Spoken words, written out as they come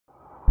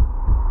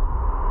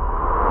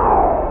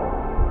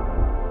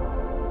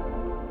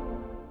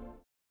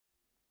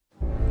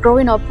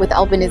Growing up with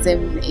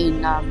albinism in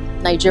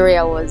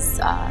Nigeria was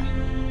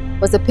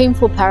a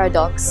painful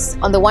paradox.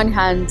 On the one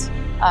hand,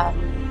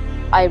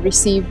 I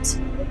received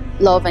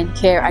love and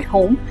care at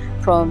home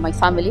from my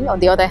family. On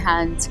the other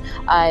hand,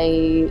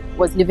 I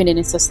was living in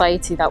a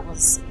society that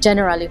was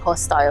generally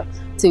hostile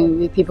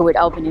to people with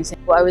albinism.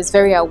 I was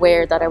very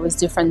aware that I was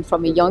different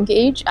from a young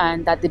age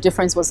and that the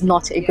difference was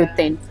not a good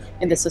thing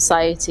in the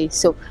society.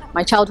 So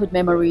my childhood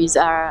memories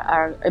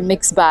are a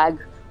mixed bag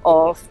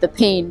of the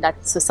pain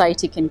that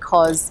society can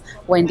cause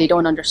when they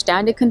don't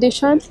understand a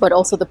condition, but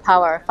also the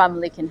power a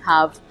family can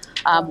have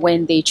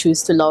when they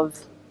choose to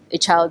love a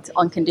child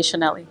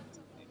unconditionally.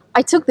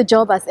 I took the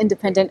job as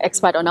independent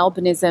expert on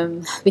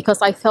albinism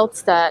because I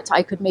felt that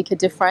I could make a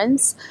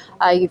difference.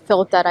 I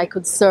felt that I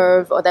could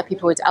serve other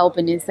people with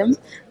albinism,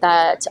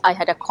 that I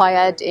had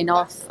acquired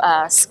enough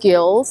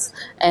skills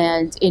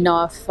and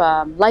enough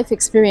life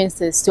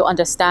experiences to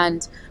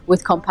understand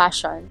with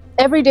compassion.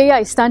 Every day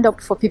I stand up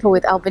for people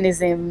with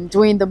albinism,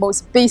 doing the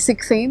most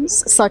basic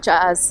things such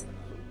as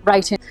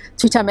writing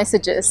Twitter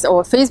messages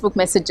or Facebook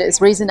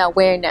messages, raising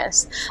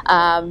awareness,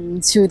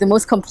 to the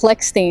most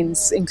complex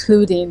things,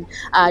 including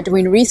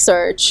doing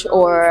research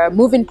or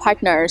moving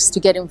partners to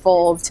get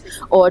involved,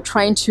 or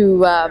trying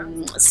to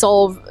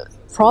solve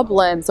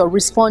problems or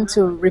respond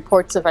to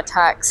reports of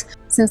attacks.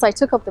 Since I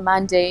took up the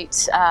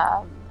mandate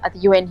at the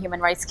UN Human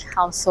Rights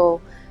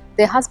Council,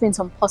 there has been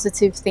some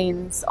positive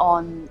things.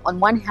 On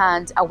one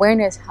hand,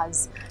 awareness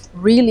has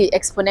really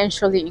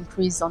exponentially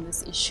increased on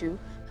this issue.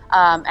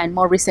 And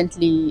more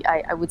recently,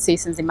 I would say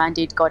since the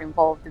mandate got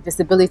involved, the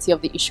visibility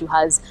of the issue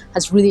has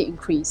really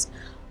increased.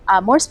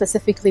 More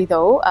specifically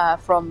though,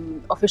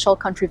 from official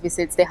country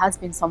visits, there has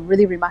been some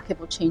really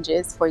remarkable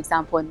changes. For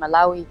example, in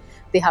Malawi,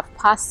 they have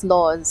passed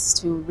laws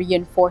to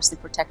reinforce the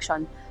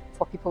protection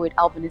for people with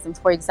albinism.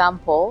 For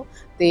example,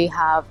 they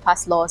have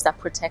passed laws that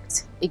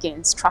protect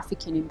against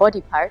trafficking in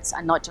body parts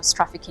and not just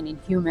trafficking in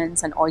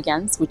humans and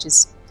organs, which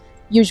is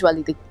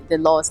usually the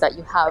laws that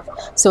you have.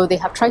 So they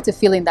have tried to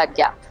fill in that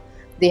gap.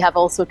 They have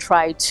also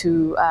tried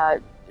to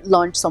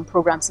launch some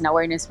programs in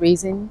awareness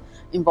raising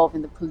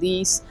involving the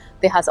police.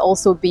 There has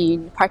also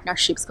been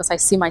partnerships, because I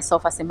see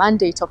myself as a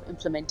mandate of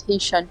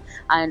implementation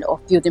and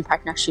of building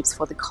partnerships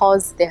for the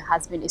cause. There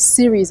has been a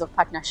series of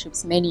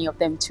partnerships, many of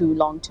them too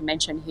long to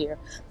mention here,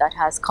 that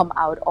has come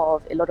out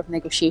of a lot of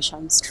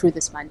negotiations through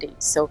this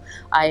mandate. So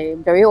I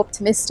am very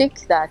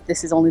optimistic that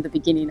this is only the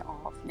beginning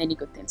of many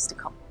good things to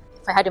come.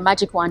 If I had a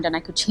magic wand and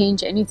I could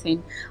change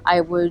anything, I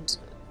would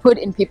put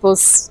in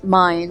people's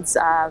minds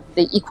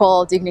the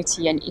equal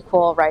dignity and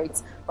equal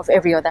rights of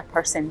every other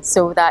person,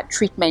 so that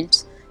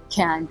treatment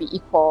can be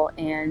equal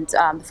and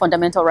the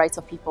fundamental rights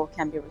of people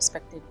can be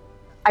respected.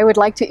 I would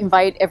like to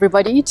invite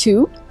everybody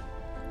to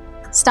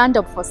stand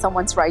up for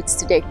someone's rights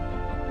today.